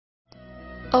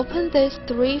Open this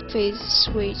 3-phase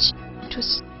switch to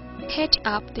heat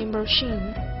up the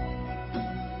machine.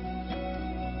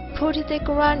 Put the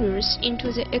granules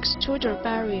into the extruder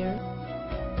barrier.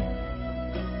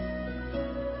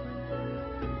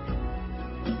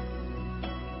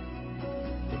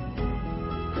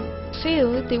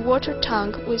 Fill the water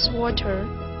tank with water.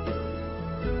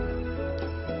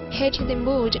 Heat the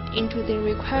mold into the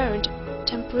required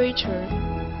temperature.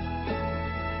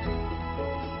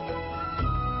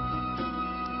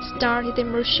 Start the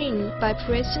machine by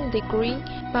pressing the green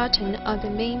button on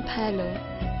the main panel.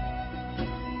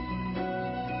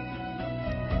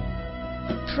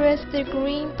 Press the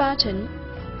green button,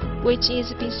 which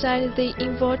is beside the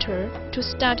inverter, to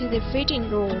start the feeding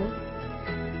roll.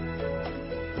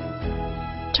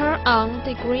 Turn on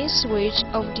the green switch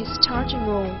of discharging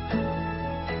roll.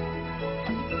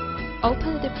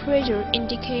 Open the pressure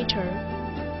indicator.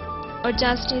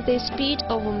 Adjust the speed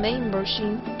of main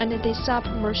machine and the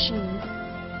sub-machine.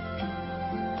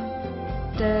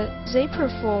 They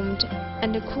performed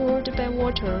and cooled by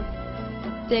water.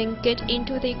 Then get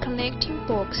into the connecting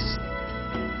box.